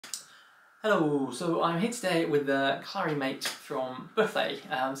Hello, so I'm here today with the ClariMate from Buffet.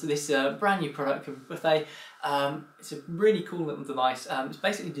 So this brand new product from Buffet. It's a really cool little device. It's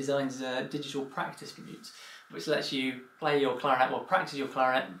basically designed as a digital practice mute, which lets you play your clarinet or practice your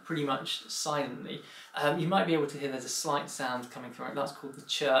clarinet pretty much silently. You might be able to hear there's a slight sound coming through it. That's called the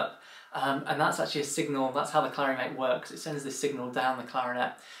chirp. And that's actually a signal. That's how the ClariMate works. It sends this signal down the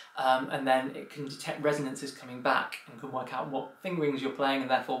clarinet. And then it can detect resonances coming back and can work out what fingerings you're playing and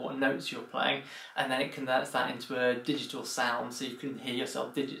therefore what notes you're playing, and then it converts that into a digital sound so you can hear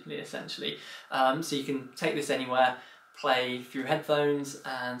yourself digitally essentially. So you can take this anywhere, play through headphones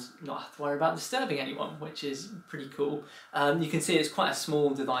and not have to worry about disturbing anyone, which is pretty cool. You can see it's quite a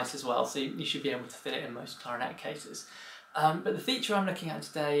small device as well, so you should be able to fit it in most clarinet cases. But the feature I'm looking at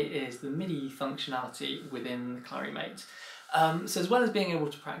today is the MIDI functionality within the ClariMate. So as well as being able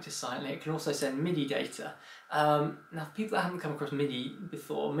to practice silently, it can also send MIDI data. Now for people that haven't come across MIDI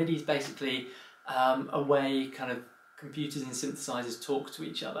before, MIDI is basically a way kind of computers and synthesizers talk to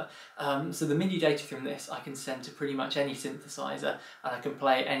each other. So the MIDI data from this I can send to pretty much any synthesizer and I can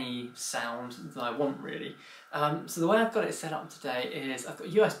play any sound that I want really. So the way I've got it set up today is I've got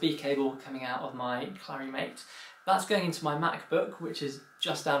a USB cable coming out of my ClariMate. That's going into my MacBook, which is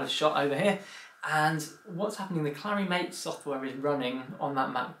just out of shot over here. And what's happening, the ClariMate software is running on that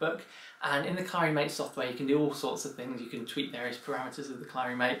MacBook, and in the ClariMate software you can do all sorts of things. You can tweak various parameters of the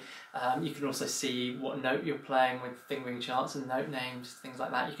ClariMate. You can also see what note you're playing with fingering charts and note names, things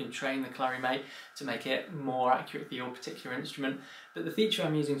like that. You can train the ClariMate to make it more accurate for your particular instrument. But the feature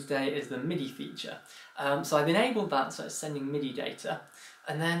I'm using today is the MIDI feature. So I've enabled that so it's sending MIDI data.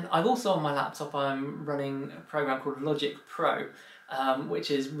 And then I've also on my laptop I'm running a program called Logic Pro,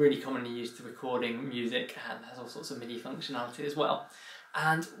 which is really commonly used for recording music and has all sorts of MIDI functionality as well.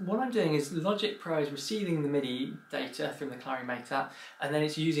 And what I'm doing is Logic Pro is receiving the MIDI data from the ClariMate app, and then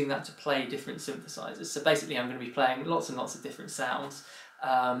it's using that to play different synthesizers. So basically I'm going to be playing lots and lots of different sounds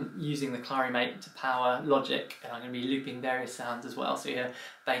using the ClariMate to power Logic, and I'm going to be looping various sounds as well. So you hear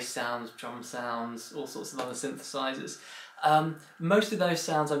bass sounds, drum sounds, all sorts of other synthesizers. Most of those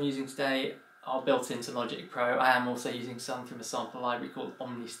sounds I'm using today are built into Logic Pro. I am also using some from a sample library called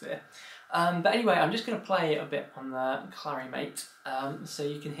Omnisphere. But anyway, I'm just going to play a bit on the ClariMate so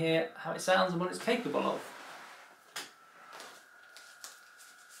you can hear how it sounds and what it's capable of.